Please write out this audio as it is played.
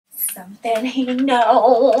Something he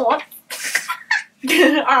knows.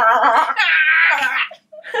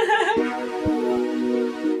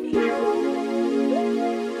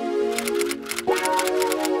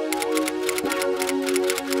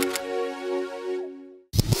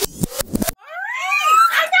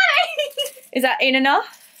 Is that in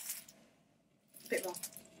enough? A bit more.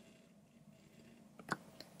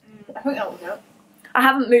 I think that will help. I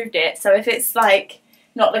haven't moved it, so if it's like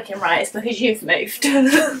not looking right, it's because you've moved. I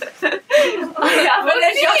haven't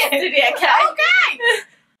adjusted it, okay? Okay!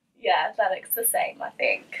 Yeah, that looks the same, I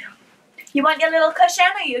think. You want your little cushion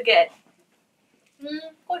or you good?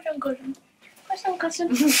 Cushion.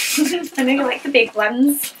 I know you like the big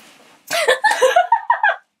ones.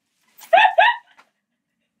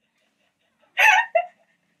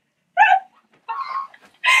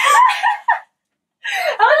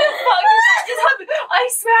 I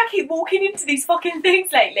swear I keep walking into these fucking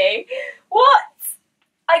things lately. What?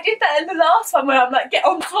 I did that in the last one where I'm like, get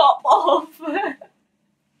on top of. I'm trying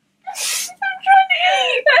to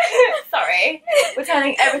eat. Sorry. We're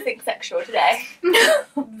turning everything sexual today.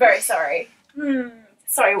 Very sorry.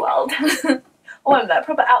 Sorry, world. Oh, I'm like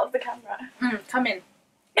proper out of the camera. Come in.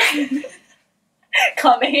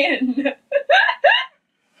 Come in.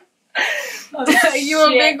 Oh, you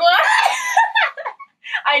want a big one?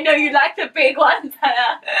 I know you like the big ones,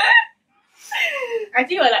 Hannah. I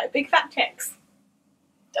do, I like big fat checks.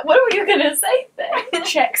 What were you gonna say then?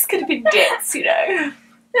 Checks could have been dicks, you know.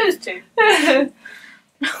 Those two.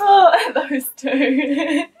 Oh, those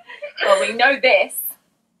two. Well, we know this.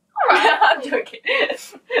 Alright, I'm joking. You told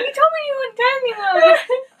me you wouldn't tell me one.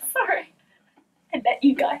 Sorry. I let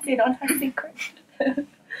you guys in on her secret.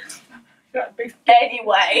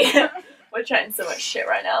 Anyway, we're trying so much shit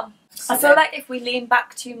right now. I feel like if we lean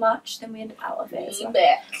back too much, then we end up out of it. Lean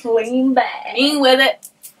back. Lean back. Lean with it.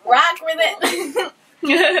 Rock with it.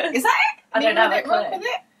 Is that it? I don't know. Rock with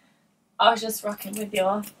it. I was just rocking with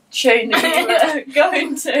your tune that you were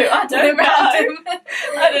going to. I don't know.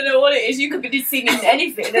 I don't know what it is. You could be singing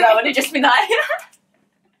anything and I would have just been like...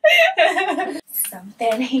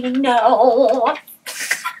 Something he knows.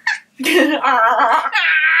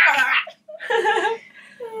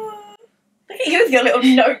 Look at you with your little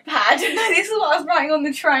notepad. This is what I was writing on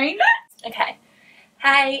the train. Okay.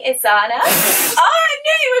 Hey, it's Xana. Oh, I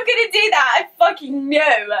knew you were going to do that. I fucking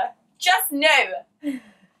knew. Just knew.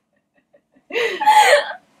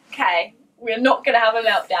 Okay. We're not going to have a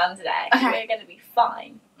meltdown today. Okay. We're going to be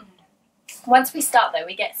fine. Once we start though,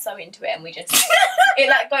 we get so into it and we just... it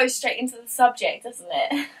like goes straight into the subject, doesn't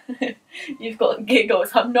it? You've got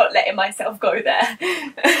giggles. I'm not letting myself go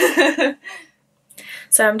there.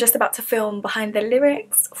 So I'm just about to film behind the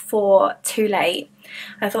lyrics for Too Late.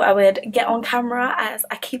 I thought I would get on camera as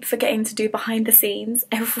I keep forgetting to do behind the scenes.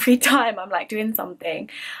 Every time I'm like doing something,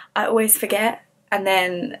 I always forget, and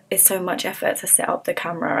then it's so much effort to set up the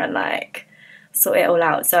camera and like sort it all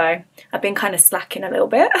out. So I've been kind of slacking a little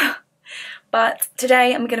bit. But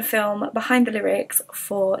today I'm going to film behind the lyrics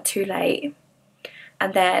for Too Late.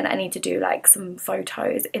 And then I need to do like some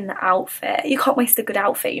photos in the outfit. You can't waste a good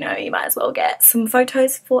outfit, you know, you might as well get some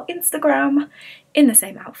photos for Instagram in the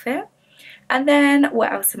same outfit. And then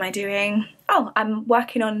what else am I doing? Oh, I'm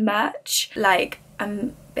working on merch. Like, I'm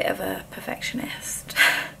a bit of a perfectionist.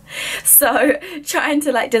 So trying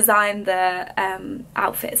to like design the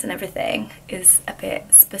outfits and everything is a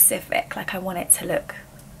bit specific. Like I want it to look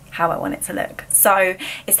how I want it to look. So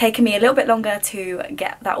it's taken me a little bit longer to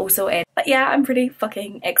get that all sorted. But yeah, I'm pretty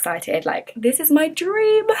fucking excited. Like, this is my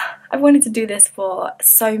dream. I've wanted to do this for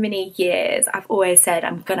so many years. I've always said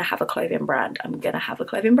I'm gonna have a clothing brand. I'm gonna have a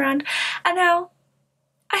clothing brand. And now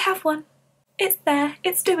I have one. It's there.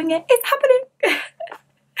 It's doing it. It's happening.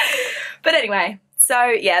 But anyway, so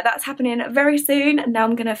yeah, that's happening very soon. And now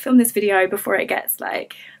I'm gonna film this video before it gets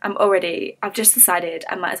like, I've just decided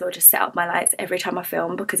I might as well just set up my lights every time I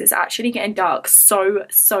film because it's actually getting dark so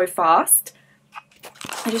fast.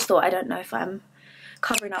 I just thought, I don't know if I'm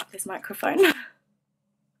covering up this microphone.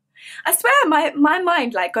 I swear my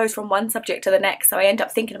mind like goes from one subject to the next, so I end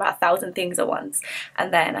up thinking about 1,000 things at once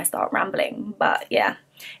and then I start rambling. But yeah,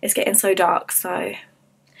 it's getting so dark, so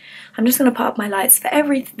I'm just going to put up my lights for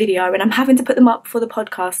every video, and I'm having to put them up for the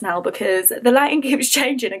podcast now because the lighting keeps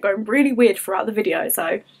changing and going really weird throughout the video,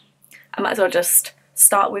 so I might as well just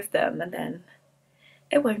start with them and then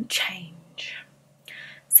it won't change.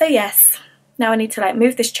 So yes, now I need to like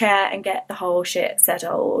move this chair and get the whole shit set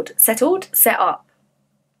up.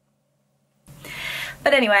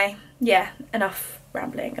 But anyway, yeah, enough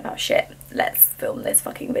rambling about shit. Let's film this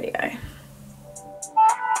fucking video.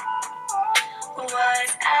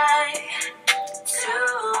 Was I too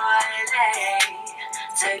late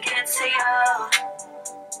to get to you.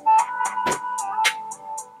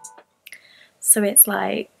 So it's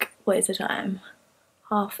like, what is the time?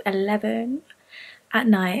 11:30 at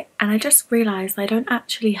night, and I just realised I don't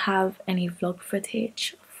actually have any vlog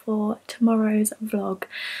footage for tomorrow's vlog,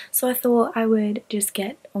 so I thought I would just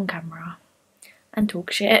get on camera and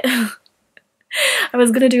talk shit. I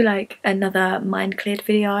was gonna do like another mind cleared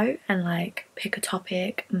video and like pick a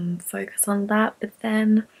topic and focus on that, but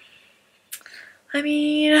then I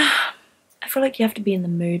mean, I feel like you have to be in the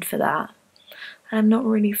mood for that, and I'm not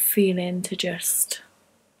really feeling to just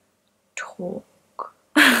talk.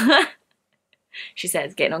 She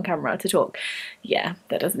says getting on camera to talk. Yeah,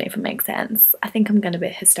 that doesn't even make sense. I think I'm gonna be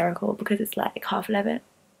hysterical because it's like 11:30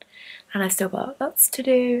 and I've still got lots to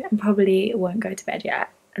do and probably won't go to bed yet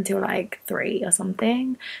until like 3 or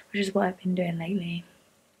something, which is what I've been doing lately.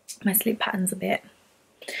 My sleep pattern's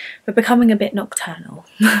we're becoming a bit nocturnal.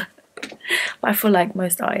 But I feel like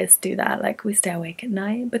most artists do that, like we stay awake at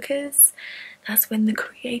night because that's when the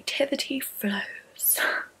creativity flows.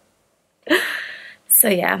 So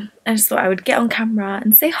yeah, I just thought I would get on camera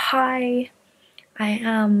and say hi. I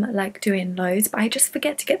am like doing loads, but I just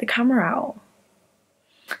forget to get the camera out.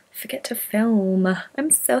 I forget to film. I'm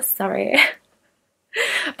so sorry.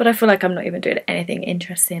 But I feel like I'm not even doing anything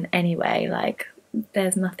interesting anyway. Like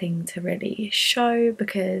there's nothing to really show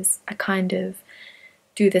because I kind of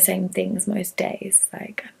do the same things most days.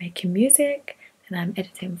 Like I'm making music and I'm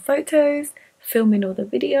editing photos, filming all the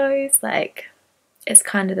videos, like it's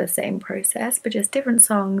kind of the same process but just different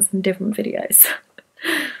songs and different videos.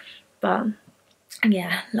 But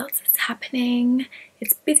yeah, lots is happening.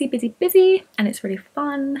 It's busy and it's really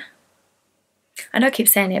fun. I know I keep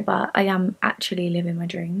saying it, but I am actually living my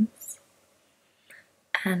dreams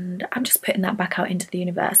and I'm just putting that back out into the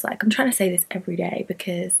universe. Like I'm trying to say this every day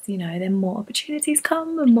because, you know, then more opportunities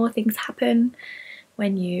come and more things happen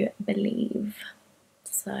when you believe.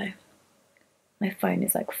 So my phone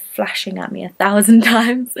is like flashing at me 1,000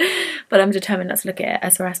 times, but I'm determined not to look at it. I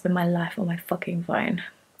swear I spend my life on my fucking phone.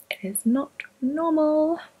 It is not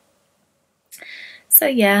normal. So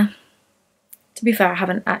yeah, to be fair, I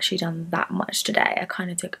haven't actually done that much today. I kind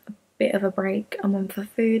of took a bit of a break. I went for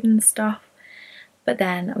food and stuff, but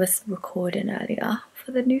then I was recording earlier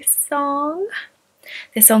for the new song.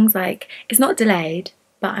 This song's like, it's not delayed,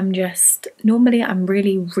 but I'm just, normally I'm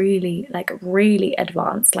really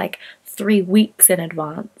advanced, like 3 weeks in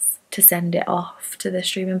advance to send it off to the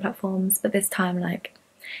streaming platforms, but this time like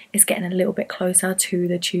it's getting a little bit closer to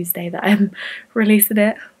the Tuesday that I'm releasing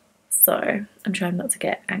it, so I'm trying not to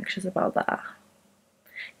get anxious about that.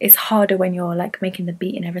 It's harder when you're like making the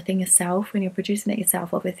beat and everything yourself. When you're producing it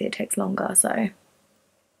yourself, obviously it takes longer, so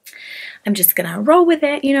I'm just gonna roll with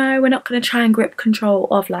it, you know. We're not gonna try and grip control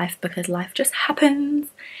of life because life just happens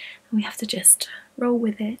and we have to just roll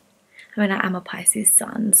with it. I mean, I am a Pisces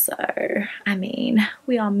sun, so I mean,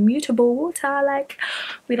 we are mutable water, like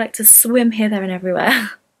we like to swim here, there and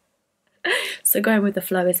everywhere. So going with the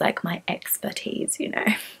flow is like my expertise, you know.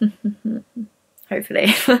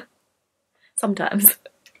 Hopefully. Sometimes.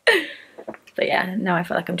 But yeah, now I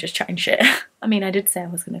feel like I'm just chatting shit. I mean, I did say I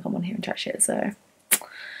was gonna come on here and chat shit, so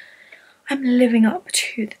I'm living up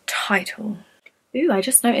to the title. Ooh, I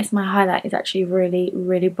just noticed my highlight is actually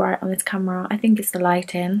really bright on this camera. I think it's the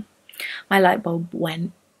lighting. My light bulb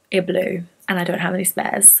went, it blew, and I don't have any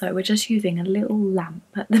spares, so we're just using a little lamp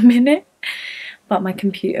at the minute. But my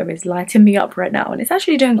computer is lighting me up right now and it's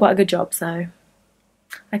actually doing quite a good job, so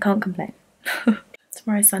I can't complain.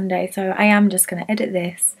 Tomorrow's Sunday, so I am just gonna edit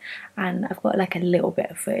this and I've got like a little bit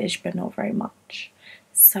of footage but not very much,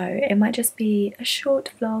 so it might just be a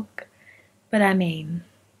short vlog, but I mean,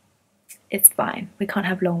 it's fine. We can't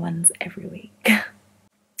have long ones every week.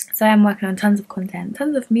 So I'm working on tons of content,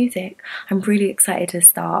 tons of music. I'm really excited to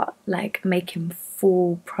start like making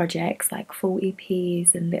full projects, like full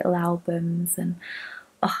EPs and little albums, and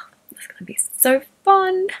oh, it's gonna be so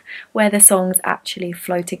fun, where the songs actually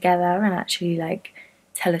flow together and actually like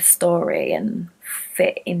tell a story and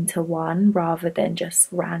fit into one rather than just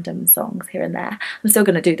random songs here and there. I'm still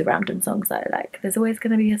gonna do the random songs though, like there's always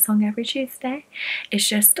gonna be a song every Tuesday. It's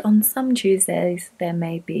just on some Tuesdays there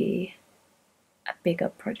may be a bigger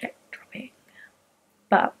project dropping,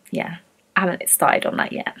 but yeah, I haven't started on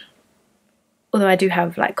that yet. Although I do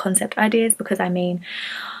have like concept ideas, because I mean,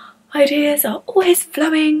 ideas are always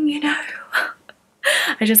flowing, you know.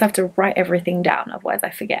 I just have to write everything down, otherwise I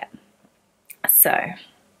forget. So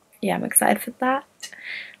yeah, I'm excited for that.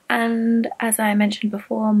 And as I mentioned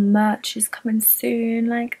before, merch is coming soon.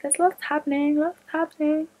 Like there's lots happening.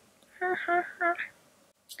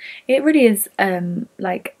 It really is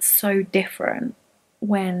like so different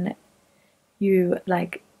when you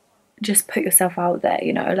like just put yourself out there,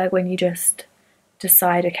 you know, like when you just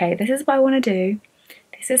decide, okay, this is what I want to do,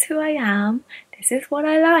 this is who I am, this is what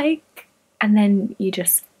I like, and then you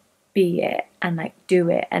just be it and like do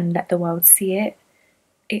it and let the world see it.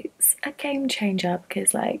 It's a game changer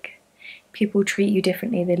because like people treat you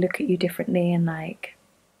differently, they look at you differently, and like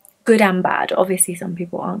good and bad. Obviously some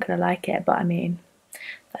people aren't gonna like it, but I mean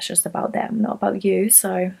that's just about them, not about you.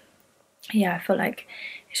 So yeah, I feel like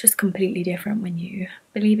it's just completely different when you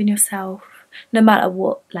believe in yourself, no matter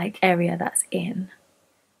what like area that's in.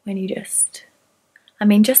 When you just, I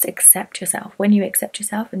mean, just accept yourself. When you accept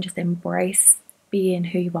yourself and just embrace being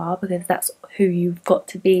who you are, because that's who you've got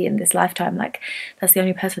to be in this lifetime. Like that's the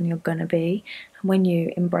only person you're gonna be. And when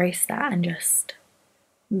you embrace that and just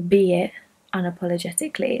be it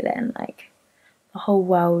unapologetically, then like the whole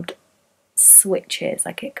world switches,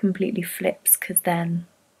 like it completely flips, because then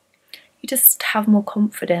you just have more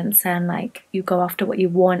confidence and like you go after what you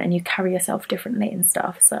want and you carry yourself differently and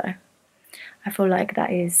stuff. So I feel like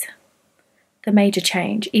that is the major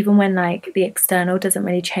change, even when like the external doesn't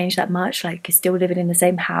really change that much. Like you're still living in the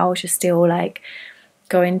same house, you're still like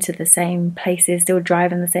going to the same places, still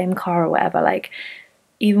driving the same car or whatever. Like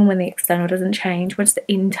even when the external doesn't change, once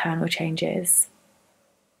the internal changes,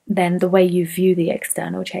 then the way you view the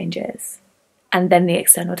external changes, and then the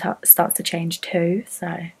external starts to change too.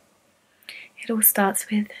 So it all starts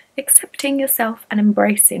with accepting yourself and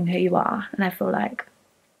embracing who you are. And I feel like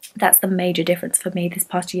that's the major difference for me this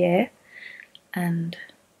past year. And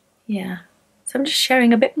yeah, so I'm just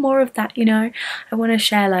sharing a bit more of that, you know. I want to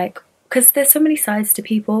share like, because there's so many sides to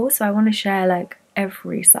people, so I want to share like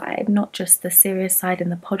every side, not just the serious side in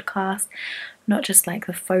the podcast, not just like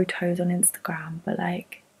the photos on Instagram, but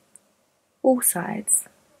like all sides.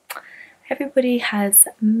 Everybody has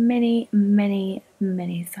many, many,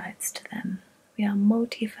 many sides to them. We are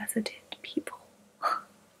multifaceted people.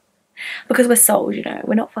 Because we're souls, you know,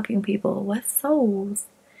 we're not fucking people, we're souls.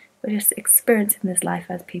 We're just experiencing this life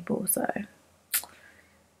as people. So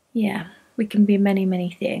yeah, we can be many,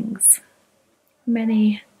 many things,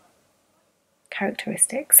 many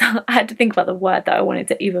characteristics. I had to think about the word that I wanted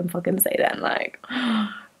to even fucking say then, like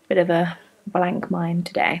bit of a blank mind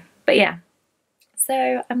today. But yeah,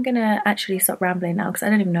 so I'm gonna actually stop rambling now because I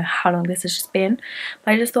don't even know how long this has just been,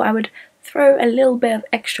 but I just thought I would throw a little bit of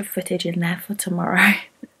extra footage in there for tomorrow.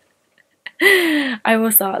 I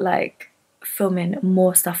will start like filming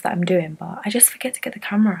more stuff that I'm doing, but I just forget to get the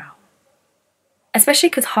camera out, especially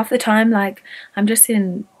because half the time like I'm just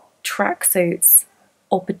in tracksuits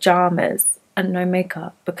or pajamas and no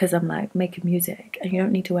makeup because I'm like making music, and you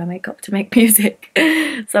don't need to wear makeup to make music.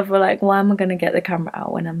 So I feel like, why am I gonna get the camera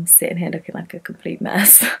out when I'm sitting here looking like a complete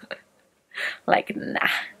mess? Like nah.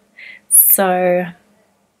 So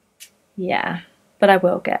yeah, but I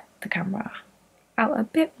will get the camera out a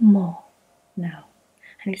bit more now.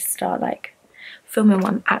 I need to start like filming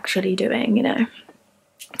what I'm actually doing, you know.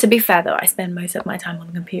 To be fair though, I spend most of my time on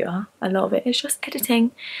the computer. A lot of it is just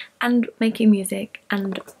editing and making music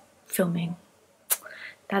and filming.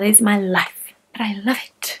 That is my life, but I love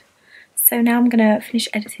it. So now I'm gonna finish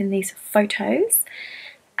editing these photos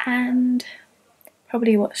and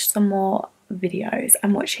probably watch some more videos.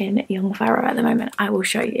 I'm watching Young Pharaoh at the moment. I will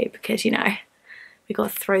show you because, you know, we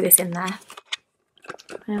got to throw this in there.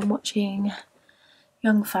 I am watching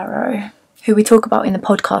Young Pharaoh, who we talk about in the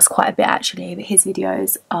podcast quite a bit actually, but his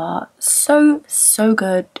videos are so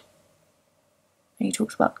good. And he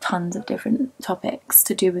talks about tons of different topics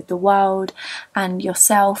to do with the world and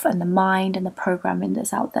yourself and the mind and the programming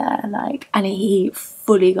that's out there, like, and he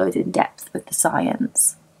fully goes in depth with the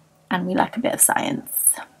science, and we like a bit of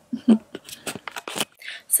science.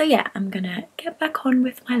 So yeah, I'm gonna get back on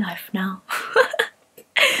with my life now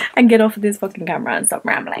and get off of this fucking camera and stop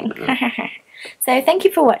rambling. So thank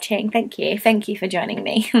you for watching. Thank you for joining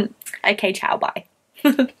me. Okay, ciao, bye.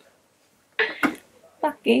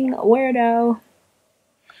 Fucking weirdo.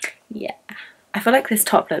 Yeah, I feel like this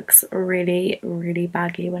top looks really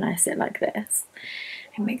baggy when I sit like this.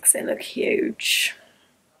 It makes it look huge,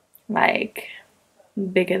 like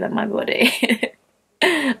bigger than my body.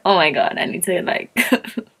 Oh my god, I need to like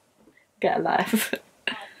get a life.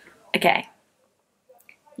 Okay,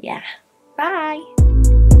 yeah, bye.